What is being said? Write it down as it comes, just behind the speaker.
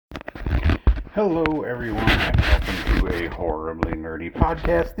Hello, everyone, and welcome to a horribly nerdy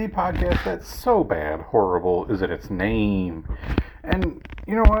podcast. The podcast that's so bad, horrible is in its name. And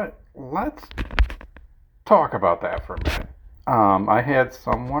you know what? Let's talk about that for a minute. I had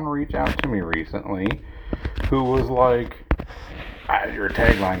someone reach out to me recently who was like, "Your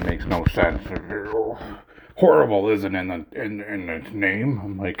tagline makes no sense. Horrible isn't in its name."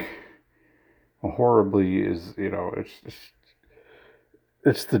 I'm like, well, horribly is,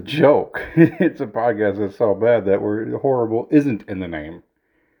 it's the joke. It's a podcast that's so bad that we're horrible isn't in the name.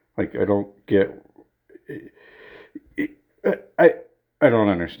 Like, I don't get. I I don't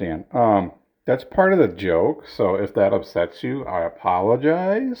understand. That's part of the joke. So if that upsets you, I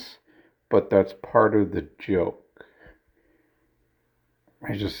apologize. But that's part of the joke.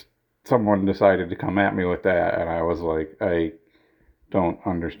 I just someone decided to come at me with that, and I was like, I don't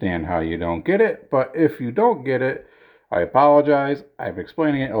understand how you don't get it. But if you don't get it, I apologize. I'm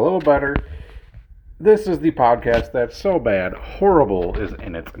explaining it a little better. This is the podcast that's so bad, horrible is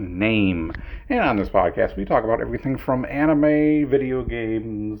in its name. And on this podcast, we talk about everything from anime, video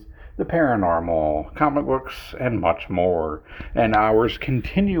games, the paranormal, comic books, and much more. And ours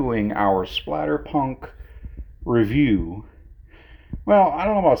continuing our Splatterpunk review. Well, I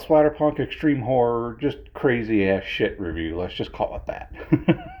don't know about Splatterpunk, extreme horror, just crazy ass shit review. Let's just call it that.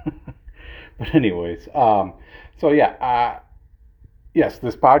 But anyways, yes,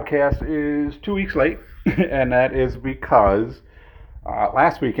 this podcast is 2 weeks late, and that is because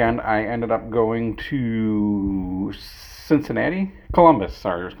last weekend I ended up going to Columbus,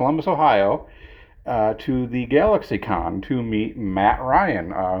 Ohio, to the GalaxyCon to meet Matt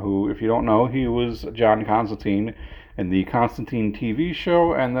Ryan, who, if you don't know, he was John Constantine in the Constantine TV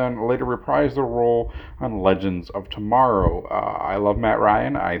show, and then later reprised the role on Legends of Tomorrow. I love Matt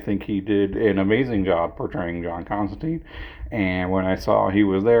Ryan. I think he did an amazing job portraying John Constantine. And when I saw he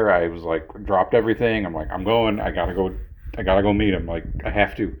was there, I was like, dropped everything. I'm like, I'm going. I gotta go meet him. Like, I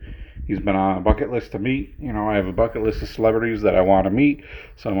have to. He's been on a bucket list to meet. You know, I have a bucket list of celebrities that I want to meet.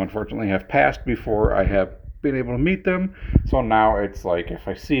 Some unfortunately have passed before I have been able to meet them. So now it's like, if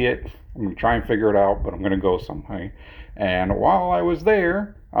I see it, I'm going to try and figure it out, but I'm going to go somehow. And while I was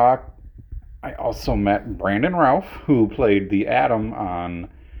there, I also met Brandon Routh, who played the Atom on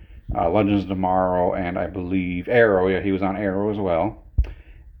Legends of Tomorrow, and I believe Arrow. Yeah, he was on Arrow as well.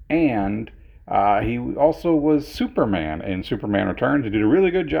 And he also was Superman in Superman Returns. He did a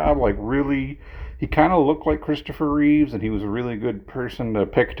really good job. He kind of looked like Christopher Reeves, and he was a really good person to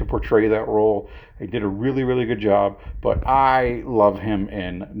pick to portray that role. He did a really, really good job. But I love him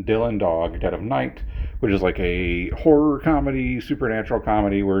in Dylan Dog, Dead of Night, which is like a horror comedy, supernatural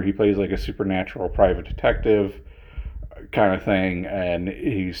comedy, where he plays like a supernatural private detective kind of thing, and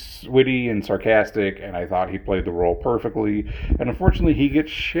he's witty and sarcastic, and I thought he played the role perfectly. And unfortunately, he gets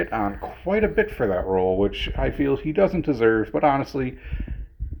shit on quite a bit for that role, which I feel he doesn't deserve. But honestly,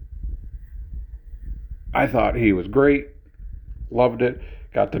 I thought he was great. Loved it.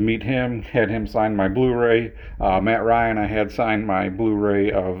 Got to meet him. Had him sign my Blu-ray. Matt Ryan, I had signed my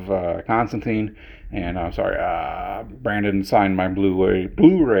Blu-ray of Constantine, and Brandon signed my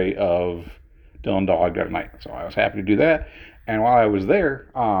Blu-ray of Dylan Dog Dead of Night. So I was happy to do that. And while I was there,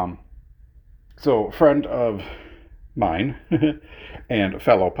 so a friend of mine and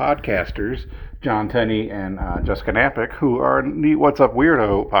fellow podcasters, John Tenney and Jessica Napick, who are the What's Up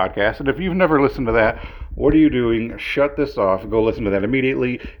Weirdo podcast. And if you've never listened to that, what are you doing? Shut this off. Go listen to that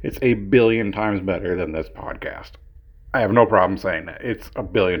immediately. It's a billion times better than this podcast. I have no problem saying that. It's a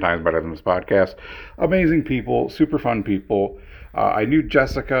billion times better than this podcast. Amazing people, super fun people. I knew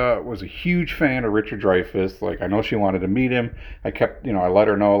Jessica was a huge fan of Richard Dreyfuss. Like, I know she wanted to meet him. I let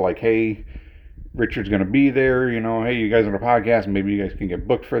her know, like, hey, Richard's going to be there. Hey, you guys on a podcast, maybe you guys can get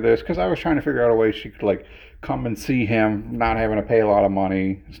booked for this. Because I was trying to figure out a way she could, like, come and see him, not having to pay a lot of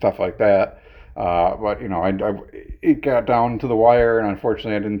money, stuff like that. It got down to the wire, and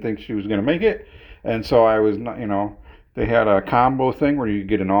unfortunately, I didn't think she was going to make it. And so I was not, they had a combo thing where you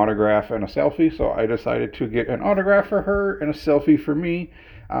get an autograph and a selfie, so I decided to get an autograph for her and a selfie for me,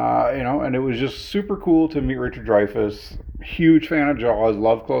 and it was just super cool to meet Richard Dreyfuss. Huge fan of Jaws,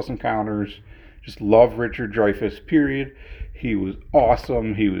 love Close Encounters, just love Richard Dreyfuss, period. He was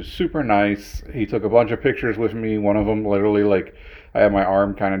awesome. He was super nice. He took a bunch of pictures with me. One of them literally, like, I had my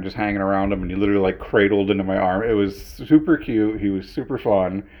arm kind of just hanging around him, and he literally, like, cradled into my arm. It was super cute. He was super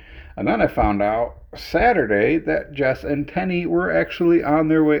fun. And then I found out Saturday that Jess and Tenny were actually on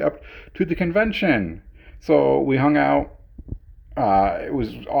their way up to the convention. So we hung out. It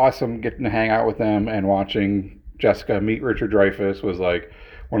was awesome getting to hang out with them, and watching Jessica meet Richard Dreyfuss was like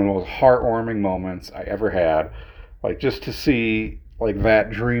one of the most heartwarming moments I ever had. Like, just to see like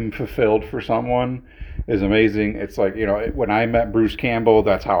that dream fulfilled for someone is amazing. It's like, when I met Bruce Campbell,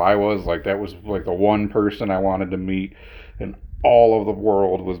 that's how I was. Like, that was like the one person I wanted to meet in all of the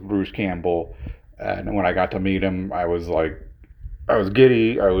world was Bruce Campbell. And when I got to meet him, I was like, I was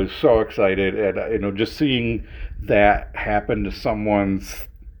giddy. I was so excited. And, just seeing that happen to someone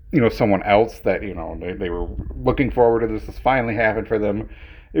else that, they were looking forward to this finally happened for them.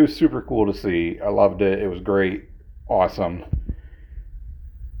 It was super cool to see. I loved it. It was great. Awesome.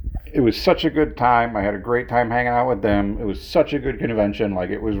 It was such a good time. I had a great time hanging out with them. It was such a good convention. Like,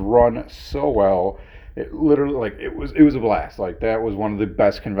 it was run so well. It literally, like, it was a blast. Like, that was one of the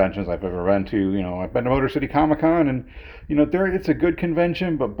best conventions I've ever been to. I've been to Motor City Comic Con, and there it's a good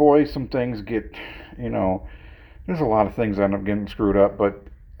convention, but boy, some things get, there's a lot of things that end up getting screwed up. But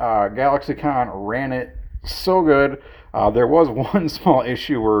GalaxyCon ran it so good. There was one small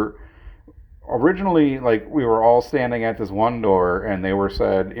issue where originally, like, we were all standing at this one door and they were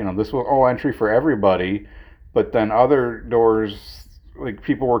said, this was all entry for everybody, but then other doors, like,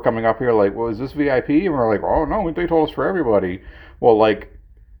 people were coming up here like, well, is this VIP? And we're like, oh no, they told us for everybody. Well, like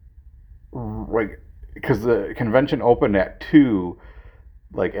because the convention opened at 2,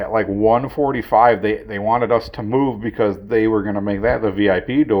 like at like 1:45 they wanted us to move because they were going to make that the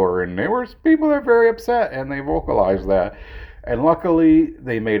VIP door, and there were people that were very upset and they vocalized that. And luckily,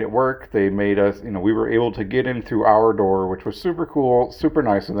 they made it work. They made us, we were able to get in through our door, which was super cool, super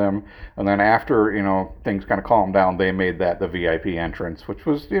nice of them. And then after, things kind of calmed down, they made that the VIP entrance, which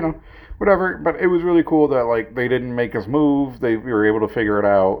was, whatever. But it was really cool that, like, they didn't make us move. We were able to figure it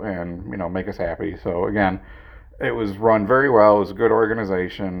out and, make us happy. So, again, it was run very well. It was a good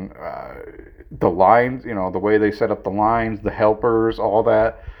organization. The lines, the way they set up the lines, the helpers, all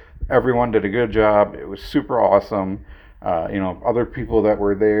that, everyone did a good job. It was super awesome. Other people that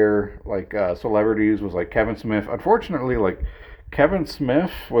were there, like celebrities, was like Kevin Smith. Unfortunately, like, Kevin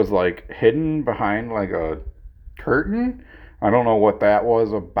Smith was like hidden behind like a curtain. I don't know what that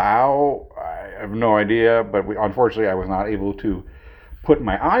was about. I have no idea. But unfortunately, I was not able to put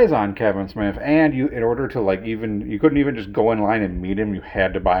my eyes on Kevin Smith. And in order to, like, you couldn't even just go in line and meet him. You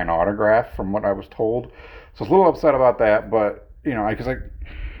had to buy an autograph, from what I was told. So I was a little upset about that. But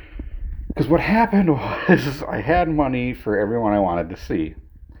because what happened was I had money for everyone I wanted to see.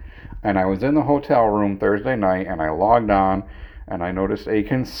 And I was in the hotel room Thursday night and I logged on and I noticed a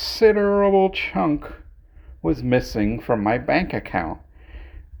considerable chunk was missing from my bank account.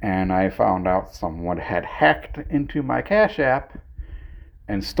 And I found out someone had hacked into my Cash App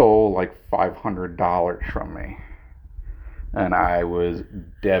and stole like $500 from me. And I was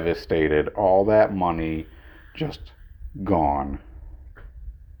devastated. All that money just gone.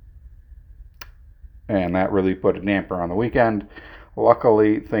 And that really put a damper on the weekend.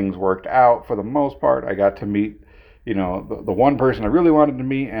 Luckily, things worked out for the most part. I got to meet, the one person I really wanted to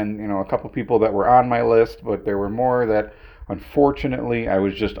meet, and, a couple people that were on my list, but there were more that, unfortunately, I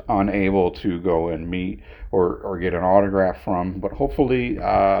was just unable to go and meet or get an autograph from. But hopefully,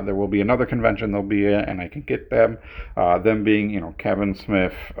 there will be another convention they'll be at, and I can get them. Them being, Kevin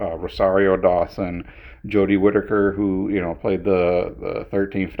Smith, Rosario Dawson, Jodie Whittaker, who, played the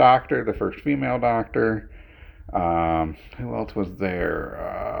 13th Doctor, the first female Doctor. Who else was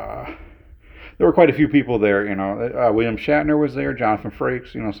there? There were quite a few people there, William Shatner was there, Jonathan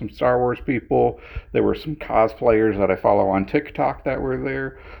Frakes, some Star Wars people. There were some cosplayers that I follow on TikTok that were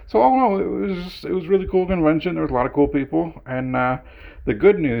there. So all in all, it was really cool convention. There was a lot of cool people. And the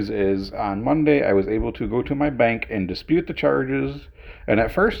good news is, on Monday, I was able to go to my bank and dispute the charges. And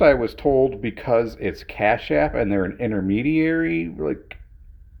at first I was told, because it's Cash App and they're an intermediary, like,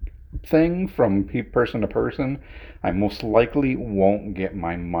 thing from person to person, I most likely won't get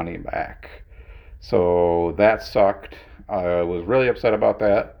my money back. So that sucked. I was really upset about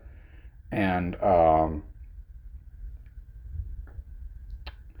that. And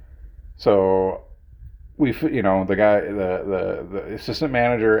so the guy, the assistant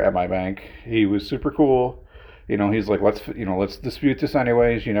manager at my bank, he was super cool. He's like, let's dispute this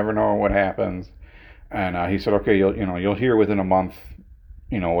anyways. You never know what happens. And he said, okay, you'll hear within a month,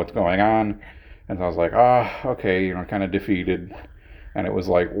 what's going on. And so I was like, okay, kind of defeated. And it was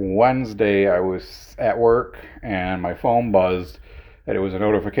like Wednesday, I was at work and my phone buzzed and it was a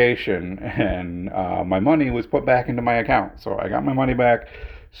notification, and my money was put back into my account. So I got my money back.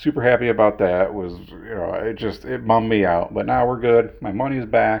 Super happy about that. It bummed me out, but now we're good. My money's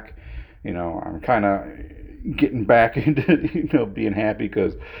back. I'm kind of, getting back into being happy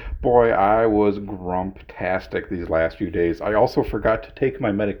because boy, I was grumptastic these last few days. I also forgot to take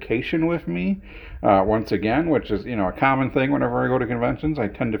my medication with me once again, which is a common thing whenever I go to conventions. I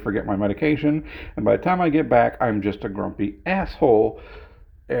tend to forget my medication, and by the time I get back, I'm just a grumpy asshole.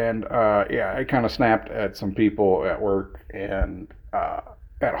 And yeah, I kind of snapped at some people at work and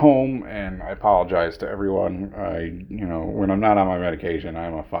at home, and I apologize to everyone. When I'm not on my medication,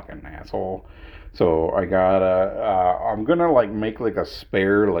 I'm a fucking asshole. So I'm gonna like make like a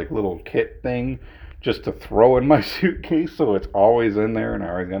spare like little kit thing just to throw in my suitcase so it's always in there and I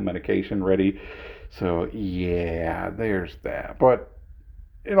always got medication ready. So yeah, there's that. But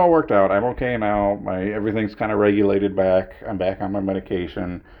it all worked out. I'm okay now. My everything's kind of regulated back. I'm back on my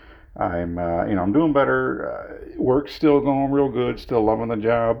medication. I'm doing better. Work's still going real good. Still loving the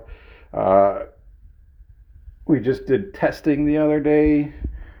job. Uh, we just did testing the other day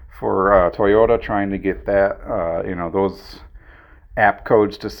for Toyota, trying to get that. Those app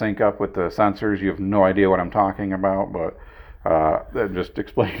codes to sync up with the sensors. You have no idea what I'm talking about, but I'm just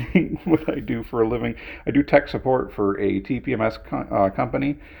explaining what I do for a living. I do tech support for a TPMS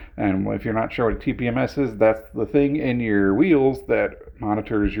company, and if you're not sure what a TPMS is, that's the thing in your wheels that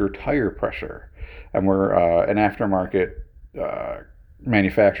monitors your tire pressure. And we're an aftermarket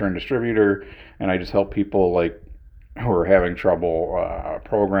manufacturer and distributor, and I just help people like who are having trouble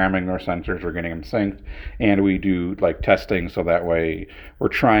programming their sensors or getting them synced, and we do like testing so that way we're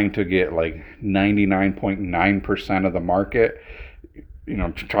trying to get like 99.9% of the market,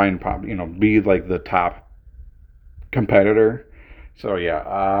 to try and be like the top competitor. So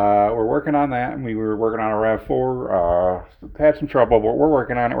yeah, we're working on that, and we were working on a RAV4. Had some trouble, but we're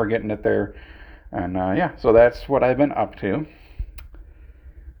working on it. We're getting it there, and yeah, so that's what I've been up to.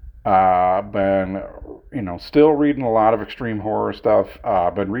 Been, still reading a lot of extreme horror stuff.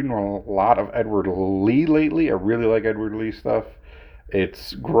 Been reading a lot of Edward Lee lately. I really like Edward Lee stuff.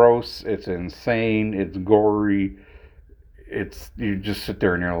 It's gross. It's insane. It's gory. You just sit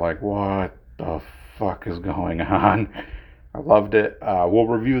there and you're like, what the fuck is going on? I loved it. We'll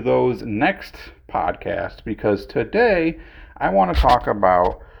review those next podcast because today I want to talk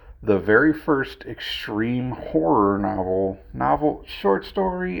about the very first extreme horror short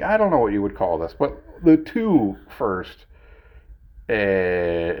story. I don't know what you would call this, but the two first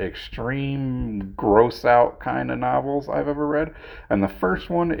extreme gross out kind of novels I've ever read. And the first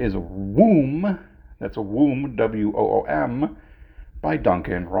one is Womb. That's a Womb, WOOM, by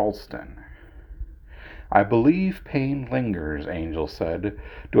Duncan Ralston. I believe pain lingers, Angel said.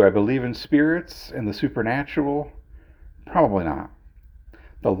 Do I believe in spirits and the supernatural? Probably not.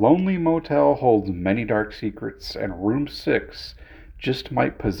 The lonely motel holds many dark secrets, and room 6 just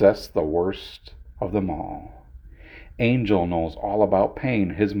might possess the worst of them all. Angel knows all about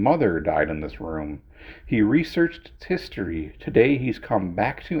pain. His mother died in this room. He researched its history. Today he's come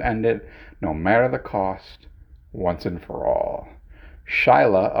back to end it, no matter the cost, once and for all.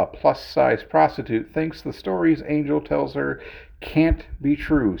 Shyla, a plus-size prostitute, thinks the stories Angel tells her can't be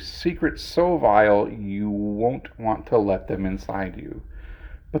true. Secrets so vile you won't want to let them inside you.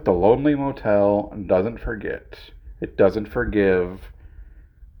 But the lonely motel doesn't forget. It doesn't forgive.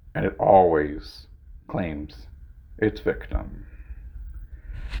 And it always claims its victim.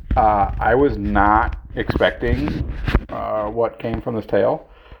 I was not expecting what came from this tale.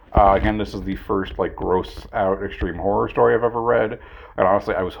 Again, this is the first like gross out extreme horror story I've ever read. And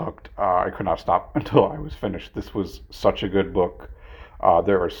honestly, I was hooked. I could not stop until I was finished. This was such a good book.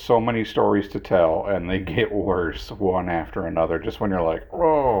 There are so many stories to tell, and they get worse one after another. Just when you're like,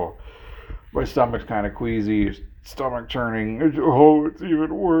 oh, my stomach's kind of queasy, stomach churning. Oh, it's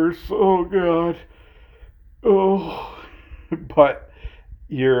even worse. Oh, God. Oh. But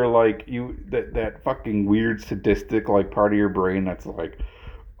you're like, that fucking weird sadistic like part of your brain that's like,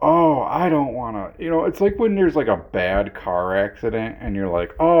 oh, I don't want to, it's like when there's like a bad car accident and you're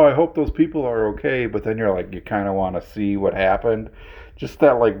like, oh, I hope those people are okay. But then you're like, you kind of want to see what happened. Just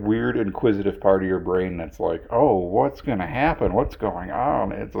that like weird inquisitive part of your brain that's like, oh, what's going to happen? What's going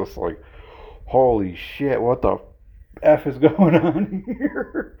on? It's just like, holy shit, what the F is going on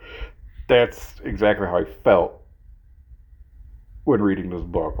here? That's exactly how I felt when reading this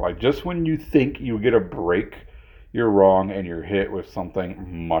book. Like, just when you think you get a break, you're wrong and you're hit with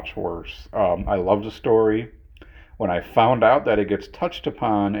something much worse. I love the story. When I found out that it gets touched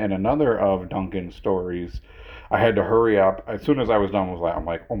upon in another of Duncan's stories, I had to hurry up. As soon as I was done with that, I'm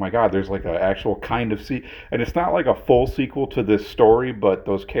like, oh my God, there's like an actual kind of and it's not like a full sequel to this story, but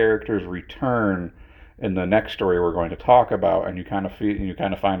those characters return in the next story we're going to talk about, and you kind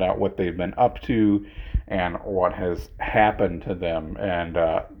of find out what they've been up to and what has happened to them, and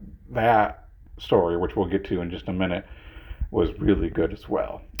that story, which we'll get to in just a minute, was really good as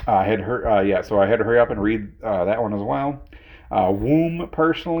well. I had heard, so I had to hurry up and read that one as well. Womb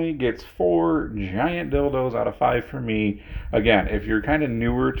personally gets 4 giant dildos out of 5 for me. Again, if you're kind of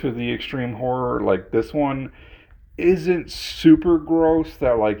newer to the extreme horror, like this one isn't super gross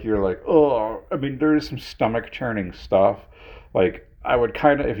that like you're like, oh, I mean, there's some stomach churning stuff. Like, I would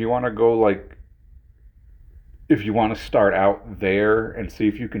kind of, if you want to go like, if you want to start out there and see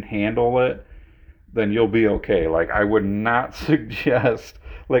if you can handle it, then you'll be okay. Like, I would not suggest.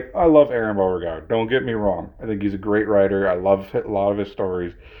 Like, I love Aaron Beauregard. Don't get me wrong. I think he's a great writer. I love a lot of his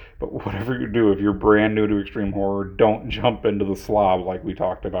stories. But whatever you do, if you're brand new to extreme horror, don't jump into the slob like we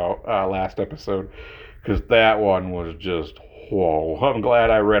talked about last episode, because that one was just whoa. I'm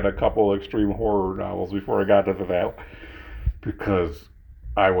glad I read a couple extreme horror novels before I got to that, because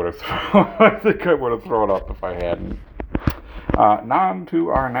I would have. I think I would have thrown up if I hadn't. Now on to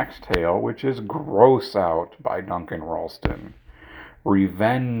our next tale, which is Gross Out by Duncan Ralston.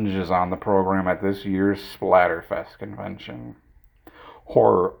 Revenge is on the program at this year's Splatterfest convention.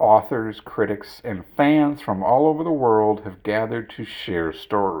 Horror authors, critics, and fans from all over the world have gathered to share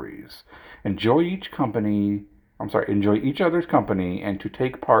stories, enjoy enjoy each other's company, and to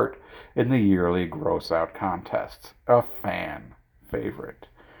take part in the yearly Gross Out contests, a fan favorite.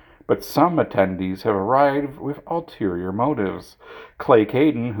 But some attendees have arrived with ulterior motives. Clay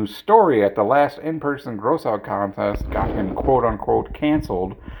Caden, whose story at the last in-person Gross Out contest got him quote-unquote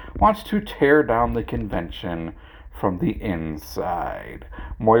canceled, wants to tear down the convention from the inside.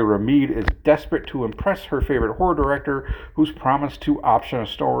 Moira Mead is desperate to impress her favorite horror director, who's promised to option a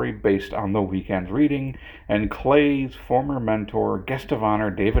story based on the weekend's reading, and Clay's former mentor, guest of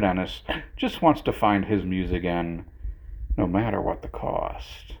honor David Ennis, just wants to find his muse again, no matter what the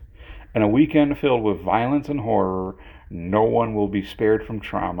cost. In a weekend filled with violence and horror, no one will be spared from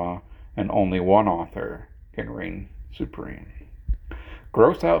trauma, and only one author can reign supreme.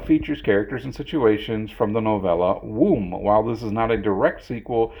 Gross Out features characters and situations from the novella Womb. While this is not a direct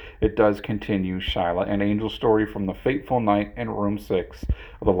sequel, it does continue Shyla and Angel's story from the fateful night in room 6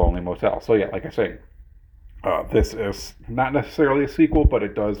 of the Lonely Motel. So yeah, like I say, this is not necessarily a sequel, but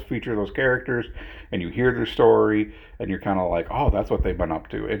it does feature those characters, and you hear their story, and you're kind of like, oh, that's what they've been up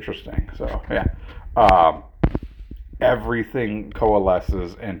to. Interesting. So, yeah. Everything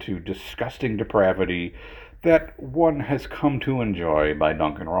coalesces into disgusting depravity that one has come to enjoy by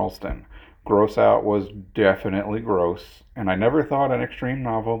Duncan Ralston. Gross Out was definitely gross, and I never thought an extreme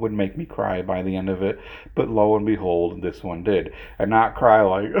novel would make me cry by the end of it, but lo and behold, this one did. And not cry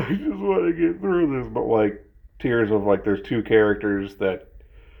like, I just want to get through this, but like tears of like there's two characters that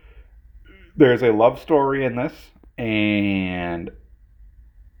there's a love story in this, and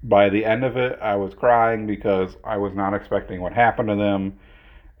by the end of it I was crying because I was not expecting what happened to them.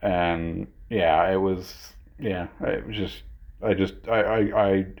 And yeah, it was I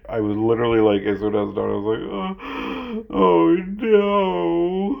was literally like, as soon as I was done, I was like, oh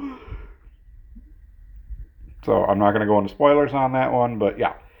no. So I'm not going to go into spoilers on that one, but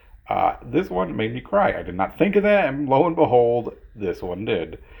yeah, this one made me cry. I did not think of that, and lo and behold, this one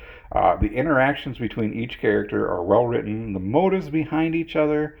did. The interactions between each character are well written. The motives behind each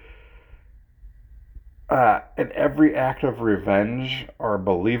other and every act of revenge are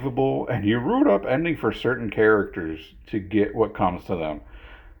believable, and you root up ending for certain characters to get what comes to them.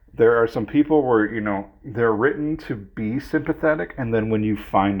 There are some people where, they're written to be sympathetic, and then when you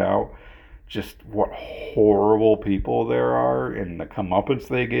find out just what horrible people there are and the comeuppance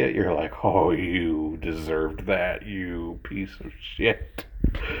they get, you're like, oh, you deserved that, you piece of shit.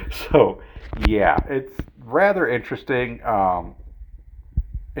 So, yeah, it's rather interesting.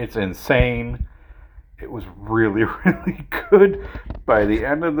 It's insane. It was really, really good. By the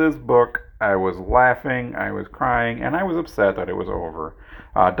end of this book, I was laughing, I was crying, and I was upset that it was over.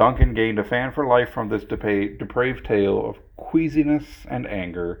 Duncan gained a fan for life from this depraved tale of queasiness and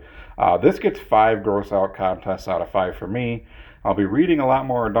anger. This gets 5 Gross Out contests out of 5 for me. I'll be reading a lot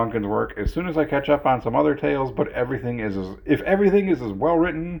more of Duncan's work as soon as I catch up on some other tales, but if everything is as well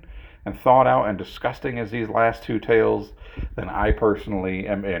written and thought out and disgusting as these last 2 tales, then I personally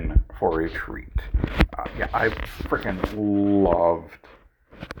am in for a treat. I freaking loved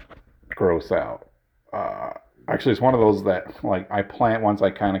Gross Out. Actually, it's one of those that, like, I plan, once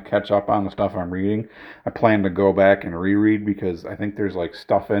I kind of catch up on the stuff I'm reading, I plan to go back and reread, because I think there's, like,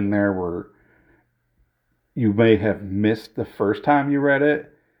 stuff in there where you may have missed the first time you read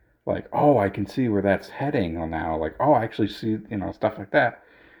it. Like, oh, I can see where that's heading now. Like, oh, I actually see, stuff like that.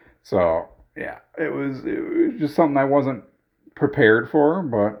 So, yeah, it was just something I wasn't prepared for,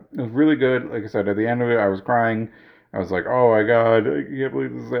 but it was really good. Like I said, at the end of it, I was crying. I was like, oh my God, I can't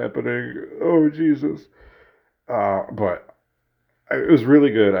believe this is happening. Oh, Jesus. But it was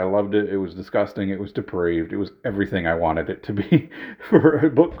really good. I loved it. It was disgusting. It was depraved. It was everything I wanted it to be for a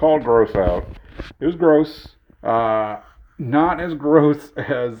book called Gross Out. It was gross. Uh, Not as gross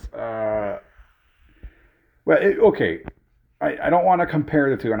as. Okay. I don't want to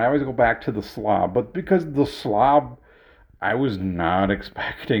compare the two, and I always go back to the Slob, but because the Slob, I was not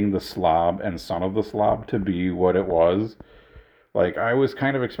expecting the Slob and Son of the Slob to be what it was. Like, I was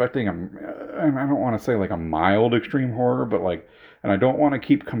kind of expecting I don't want to say like a mild extreme horror, but like, and I don't want to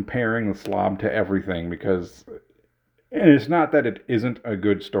keep comparing the Slob to everything because, and it's not that it isn't a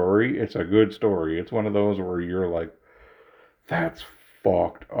good story. It's a good story. It's one of those where you're like, that's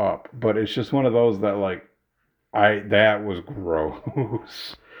fucked up. But it's just one of those that like, that was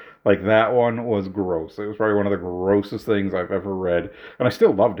gross. Like, that one was gross. It was probably one of the grossest things I've ever read. And I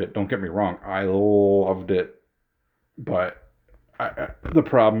still loved it. Don't get me wrong. I loved it. But the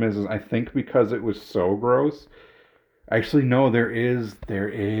problem is I think because it was so gross. Actually, no, oh,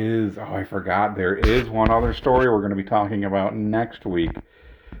 I forgot. There is one other story we're going to be talking about next week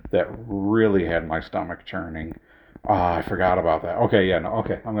that really had my stomach churning. Ah, I forgot about that. Okay, yeah, no,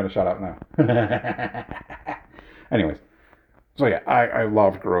 okay, I'm going to shut up now. Anyways, so yeah, I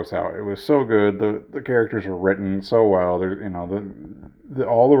loved Gross Out. It was so good. The characters were written so well. There,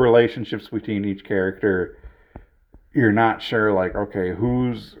 all the relationships between each character, you're not sure, like, okay,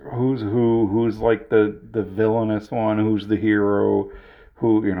 who's like the villainous one, who's the hero,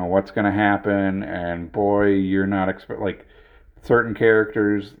 what's gonna happen, and boy, you're not like certain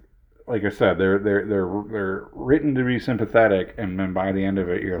characters, like I said, they're written to be sympathetic, and then by the end of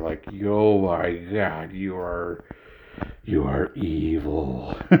it, you're like, oh my God, you are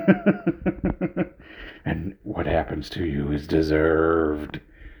evil, and what happens to you is deserved,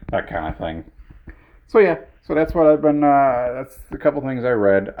 that kind of thing. So yeah, so that's what I've been. That's a couple things I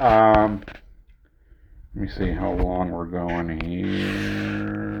read. Let me see how long we're going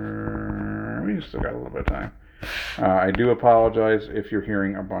here. We still got a little bit of time. I do apologize if you're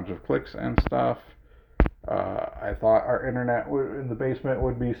hearing a bunch of clicks and stuff. I thought our internet in the basement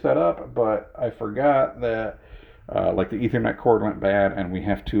would be set up, but I forgot that like the Ethernet cord went bad, and we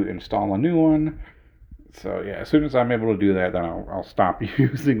have to install a new one. So yeah, as soon as I'm able to do that, then I'll stop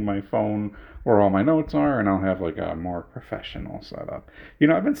using my phone where all my notes are, and I'll have like a more professional setup.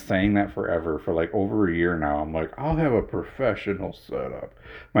 I've been saying that forever, for like over a year now. I'm like, I'll have a professional setup.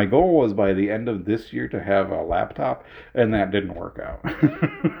 My goal was by the end of this year to have a laptop, and that didn't work out.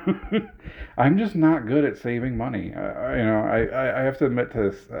 I'm just not good at saving money. I have to admit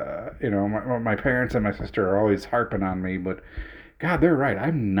to this. My parents and my sister are always harping on me, but God, they're right.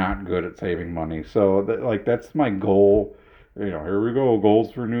 I'm not good at saving money. So that's my goal. Here we go.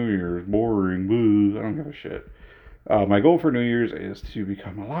 Goals for New Year's. Boring. Boo. I don't give a shit. My goal for New Year's is to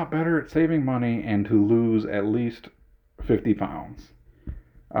become a lot better at saving money and to lose at least 50 pounds.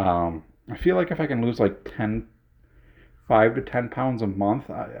 I feel like if I can lose like 5 to 10 pounds a month,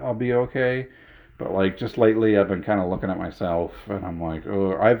 I'll be okay. But like just lately, I've been kind of looking at myself, and I'm like,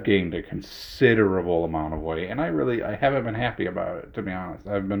 oh, I've gained a considerable amount of weight, and I haven't been happy about it, to be honest.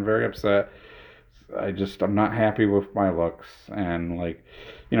 I've been very upset. I'm not happy with my looks, and like,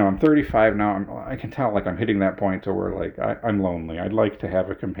 I'm 35 now. I can tell like I'm hitting that point to where like I'm lonely. I'd like to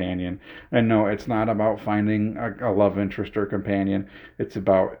have a companion, and no, it's not about finding a love interest or companion. It's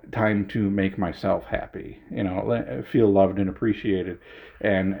about time to make myself happy. Feel loved and appreciated,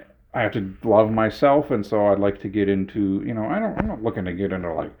 and I have to love myself, and so I'd like to get into, I'm not looking to get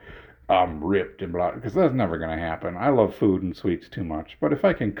into like, I'm ripped and blah, because that's never going to happen. I love food and sweets too much, but if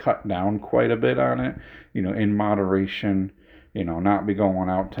I can cut down quite a bit on it, in moderation, not be going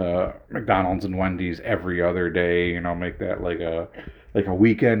out to McDonald's and Wendy's every other day, make that like a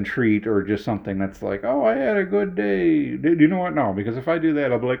weekend treat, or just something that's like, oh, I had a good day. Do you know what? No, because if I do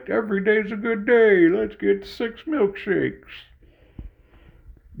that, I'll be like, every day's a good day. Let's get 6 milkshakes.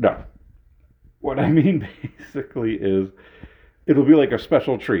 No. What I mean basically is it'll be like a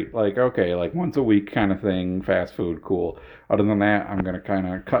special treat. Like, okay, like once a week kind of thing, fast food, cool. Other than that, I'm going to kind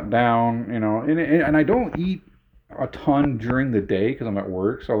of cut down, and I don't eat a ton during the day because I'm at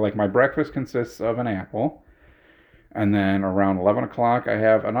work. So like my breakfast consists of an apple. And then around 11 o'clock, I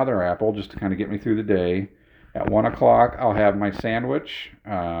have another apple just to kind of get me through the day. At 1 o'clock, I'll have my sandwich.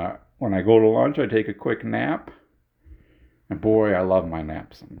 When I go to lunch, I take a quick nap. And boy, I love my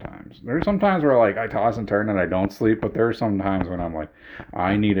naps sometimes. There's some times where like I toss and turn and I don't sleep, but there's some times when I'm like,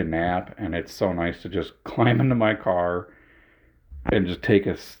 I need a nap, and it's so nice to just climb into my car and just take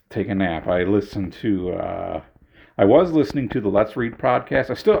a nap. I was listening to the Let's Read podcast.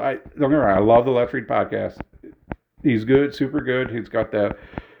 I don't get me wrong, I love the Let's Read podcast. He's good, super good. He's got that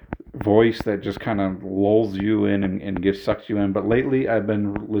voice that just kind of lulls you in and gets sucks you in. But lately, I've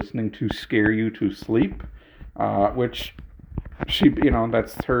been listening to "Scare You to Sleep," which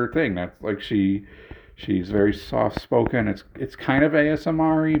that's her thing. That's like she's very soft spoken. It's kind of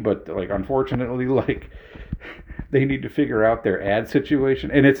ASMR-y, but like unfortunately, like they need to figure out their ad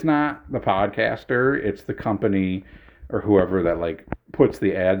situation, and it's not the podcaster, it's the company or whoever that like puts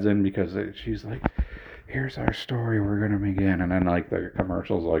the ads in because she's like, here's our story, we're gonna begin, and then like the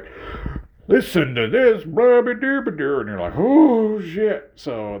commercials like, listen to this, blah blah blah blah, and you're like, oh shit.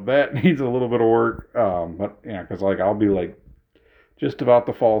 So that needs a little bit of work, but yeah, because like I'll be like just about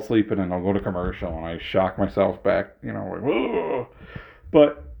to fall asleep and then I'll go to commercial and I shock myself back, like, whoa.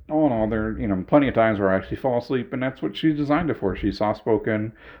 But all in all, there plenty of times where I actually fall asleep, and that's what she's designed it for. She's soft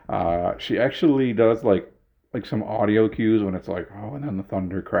spoken. She actually does like some audio cues when it's like, oh, and then the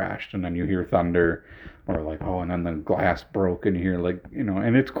thunder crashed, and then you hear thunder, or like, oh, and then the glass broke, and you hear like,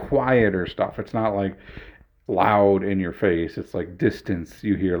 and it's quieter stuff. It's not like loud in your face. It's like distance.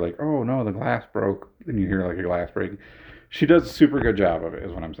 You hear like, oh no, the glass broke, and you hear like a glass break. She does a super good job of it,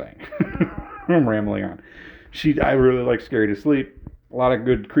 is what I'm saying. I'm rambling on. I really like Scary to Sleep. A lot of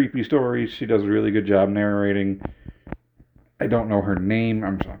good creepy stories. She does a really good job narrating. I don't know her name.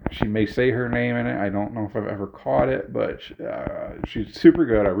 She may say her name in it. I don't know if I've ever caught it, but she's super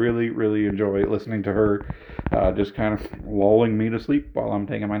good. I really, really enjoy listening to her, just kind of lulling me to sleep while I'm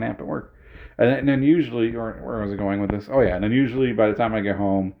taking my nap at work. And then usually, or where was I going with this? Oh yeah, and then usually by the time I get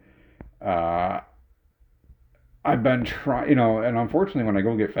home, uh, I've been trying, and unfortunately, when I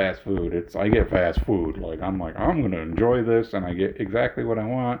go get fast food, I get fast food. Like I'm gonna enjoy this, and I get exactly what I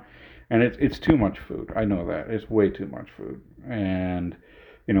want, and it's too much food. I know that it's way too much food, and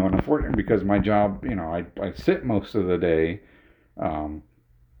and unfortunately, because my job, I sit most of the day, um,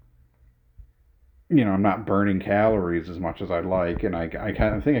 I'm not burning calories as much as I'd like, and I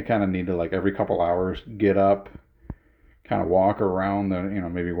kind of think I kind of need to like every couple hours get up, kind of walk around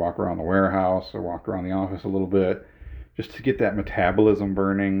maybe walk around the warehouse or walk around the office a little bit just to get that metabolism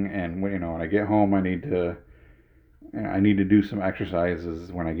burning. And when I get home, I need to do some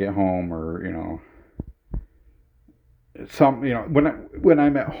exercises when I get home, or some when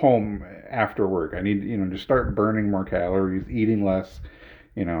I'm at home after work, I need to start burning more calories, eating less.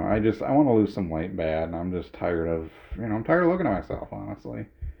 I want to lose some weight bad, and I'm just tired of I'm tired of looking at myself, honestly.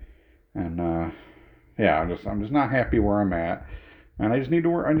 And yeah, I'm just not happy where I'm at, and I just need to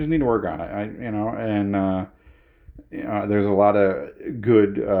work. I just need to work on it. And there's a lot of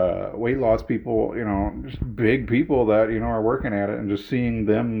good weight loss people, just big people that are working at it, and just seeing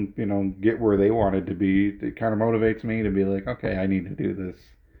them, get where they wanted to be, it kind of motivates me to be like, okay, I need to do this.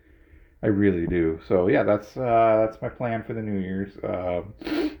 I really do. So yeah, that's my plan for the New Year's.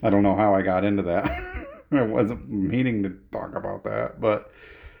 I don't know how I got into that. I wasn't meaning to talk about that, but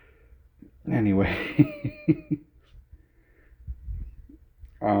anyway.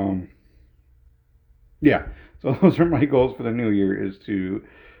 um, yeah. So those are my goals for the new year: is to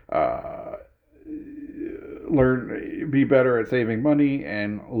uh, be better at saving money,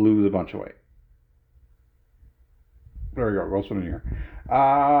 and lose a bunch of weight. There we go. Goals for the new year.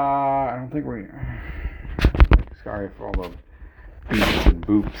 I don't think we. Sorry for all the beeps and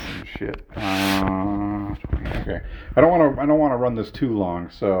boops and shit. Okay. I don't want to run this too long.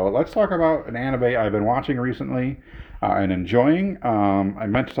 So let's talk about an anime I've been watching recently and enjoying. I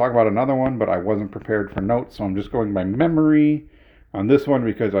meant to talk about another one, but I wasn't prepared for notes, so I'm just going by memory on this one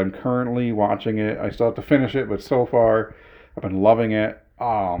because I'm currently watching it. I still have to finish it, but so far I've been loving it.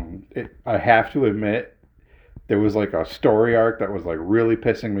 I have to admit, there was like a story arc that was like really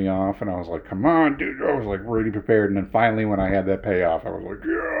pissing me off, and I was like, come on, dude. I was like really prepared, and then finally when I had that payoff, I was like,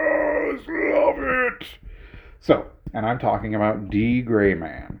 yes, love it. So, and I'm talking about D. Gray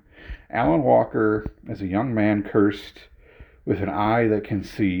Man. Alan Walker is a young man cursed with an eye that can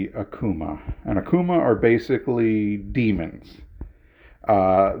see Akuma. And Akuma are basically demons.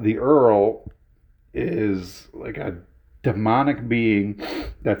 The Earl is like a demonic being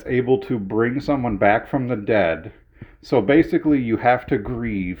that's able to bring someone back from the dead. So basically, you have to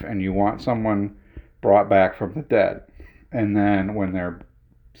grieve and you want someone brought back from the dead. And then when their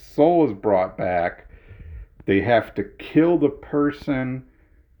soul is brought back, they have to kill the person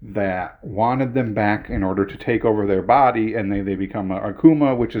that wanted them back in order to take over their body, and they become a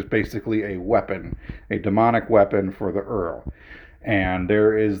Akuma, which is basically a weapon, a demonic weapon for the Earl. And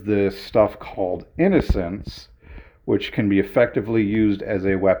there is this stuff called innocence, which can be effectively used as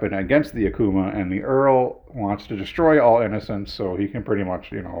a weapon against the Akuma, and the Earl wants to destroy all innocence so he can pretty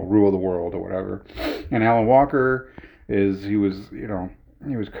much, rule the world or whatever. And Alan Walker he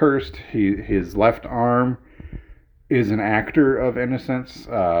was cursed. His left arm is an actor of innocence.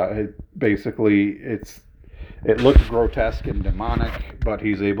 It looks grotesque and demonic, but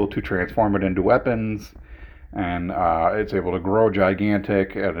he's able to transform it into weapons, and it's able to grow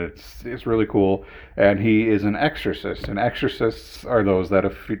gigantic, and it's really cool. And he is an exorcist, and exorcists are those that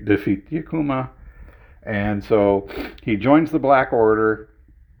defeat the Akuma. And so he joins the Black Order,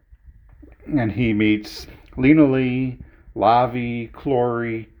 and he meets Lena Lee, Lavi,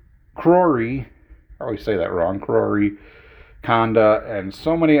 Crory. I always say that wrong. Crory, Kanda, and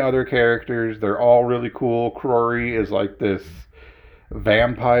so many other characters. They're all really cool. Crory is like this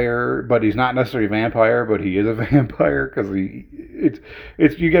vampire, but he's not necessarily a vampire, but he is a vampire because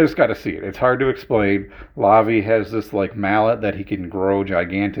it's you guys got to see it. It's hard to explain. Lavi has this like mallet that he can grow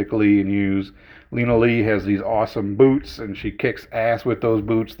gigantically and use. Lena Lee has these awesome boots, and she kicks ass with those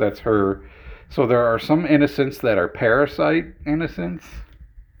boots. That's her. So there are some innocents that are parasite innocents.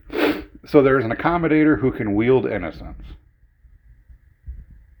 So there's an accommodator who can wield innocence.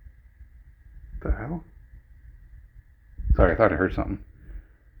 The hell? Sorry, I thought I heard something.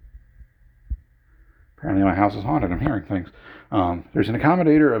 Apparently my house is haunted. I'm hearing things. There's an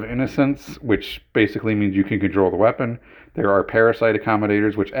accommodator of innocence, which basically means you can control the weapon. There are parasite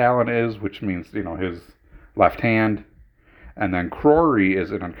accommodators, which Alan is, which means, his left hand. And then Crory is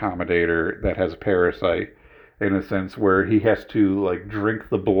an accommodator that has a parasite innocence where he has to, like, drink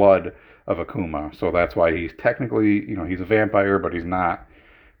the blood of Akuma. So that's why he's technically, he's a vampire, but he's not.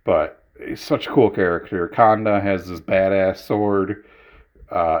 But he's such a cool character. Kanda has this badass sword.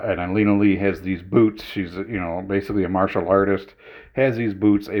 And then Lena Lee has these boots. She's, basically a martial artist. Has these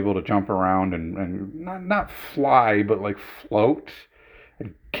boots, able to jump around and not fly, but like float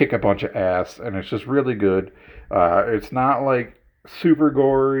and kick a bunch of ass. And it's just really good. It's not like super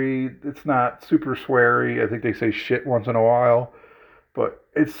gory. It's not super sweary. I think they say shit once in a while. But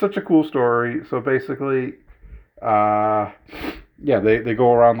it's such a cool story. So basically, they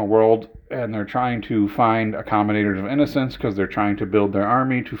go around the world and they're trying to find accommodators of innocence because they're trying to build their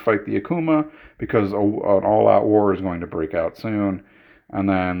army to fight the Akuma because an all-out war is going to break out soon. And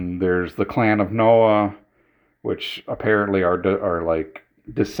then there's the clan of Noah, which apparently are like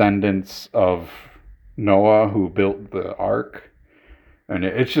descendants of Noah who built the ark. And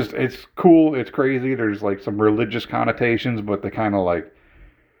it's cool, it's crazy. There's like some religious connotations, but they kind of like,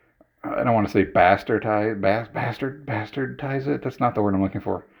 I don't want to say bastardize it. That's not the word I'm looking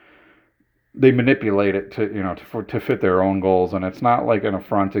for. They manipulate it to fit their own goals, and it's not like an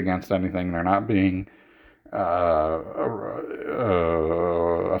affront against anything. They're not being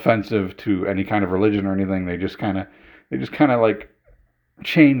offensive to any kind of religion or anything. They just kind of like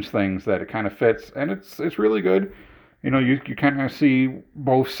change things that it kind of fits, and it's really good. You kind of see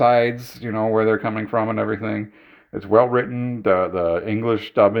both sides, where they're coming from and everything. It's well written. The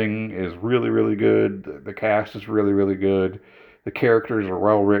English dubbing is really, really good. The cast is really, really good. The characters are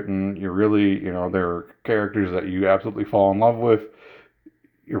well written. You're really, they're characters that you absolutely fall in love with.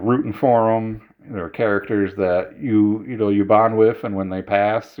 You're rooting for them. There are characters that you bond with, and when they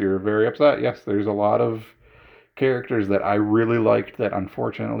pass, you're very upset. Yes, there's a lot of characters that I really liked that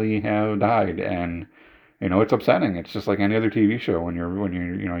unfortunately have died, and it's upsetting. It's just like any other TV show when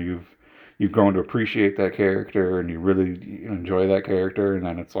you've grown to appreciate that character and you really enjoy that character, and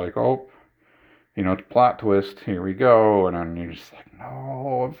then it's like, oh, it's a plot twist, here we go, and then you're just like,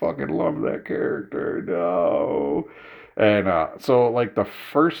 no, I fucking love that character, no. And so like the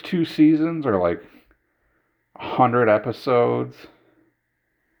first 2 seasons are like 100 episodes.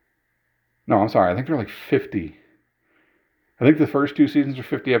 No, I'm sorry, I think they're like 50. I think the first 2 seasons are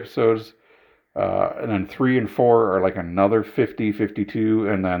 50 episodes. And then 3 and 4 are like another 50, 52,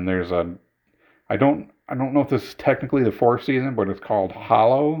 and then there's I don't know if this is technically the 4th season, but it's called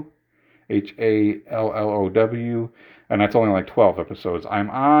Hollow, Hallow, and that's only like 12 episodes. I'm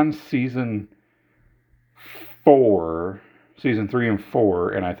on season 3 and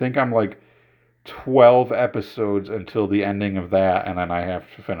 4, and I think I'm like 12 episodes until the ending of that, and then I have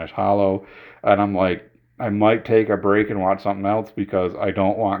to finish Hollow, and I'm like, I might take a break and watch something else because I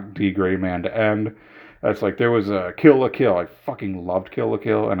don't want D. Gray Man to end. That's like, there was a Kill la Kill. I fucking loved Kill la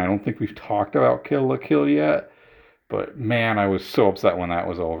Kill, and I don't think we've talked about Kill la Kill yet. But man, I was so upset when that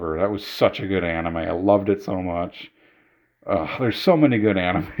was over. That was such a good anime. I loved it so much. There's so many good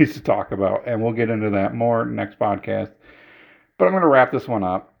animes to talk about, and we'll get into that more next podcast. But I'm going to wrap this one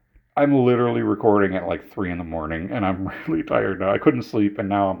up. I'm literally recording at like 3 in the morning, and I'm really tired now. I couldn't sleep, and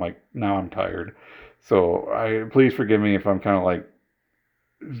now I'm tired. So please forgive me if I'm kind of like,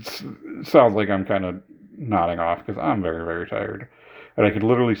 sounds like I'm kind of nodding off because I'm very, very tired. And I could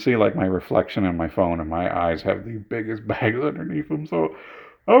literally see like my reflection in my phone, and my eyes have the biggest bags underneath them. So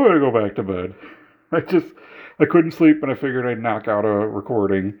I'm going to go back to bed. I couldn't sleep, and I figured I'd knock out a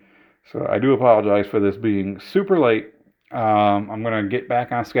recording. So I do apologize for this being super late. I'm gonna get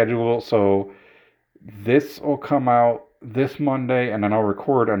back on schedule, so this will come out this Monday, and then I'll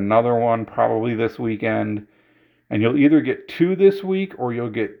record another one probably this weekend. And you'll either get two this week, or you'll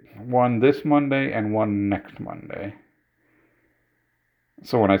get one this Monday and one next Monday.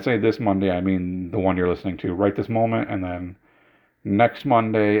 So when I say this Monday, I mean the one you're listening to right this moment, and then next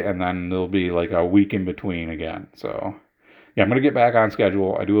Monday, and then there'll be like a week in between again. So yeah, I'm gonna get back on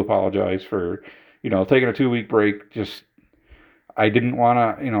schedule. I do apologize for, taking a 2 week break. Just I didn't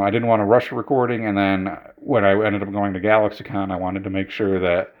want to, I didn't want to rush recording, and then when I ended up going to GalaxyCon, I wanted to make sure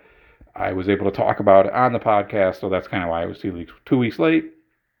that I was able to talk about it on the podcast. So that's kind of why I was 2 weeks late.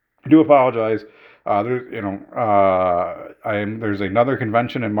 I do apologize. There's another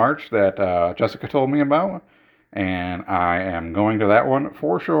convention in March that Jessica told me about, and I am going to that one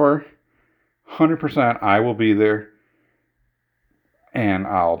for sure. 100%, I will be there, and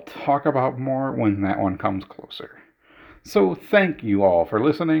I'll talk about more when that one comes closer. So thank you all for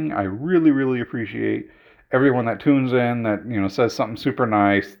listening. I really, really appreciate everyone that tunes in, that says something super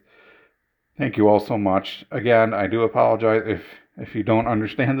nice. Thank you all so much. Again, I do apologize if you don't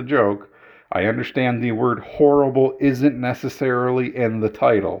understand the joke. I understand the word horrible isn't necessarily in the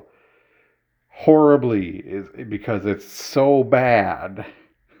title. Horribly is because it's so bad.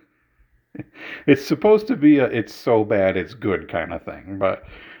 It's supposed to be it's so bad it's good kind of thing, but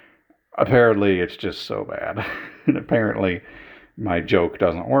apparently it's just so bad. And apparently my joke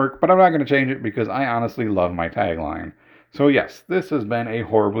doesn't work, but I'm not going to change it because I honestly love my tagline. So yes, this has been a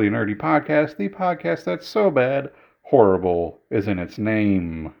Horribly Nerdy podcast, the podcast that's so bad, horrible is in its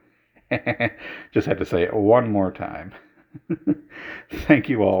name. Just had to say it one more time. Thank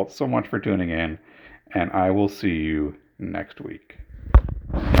you all so much for tuning in, and I will see you next week.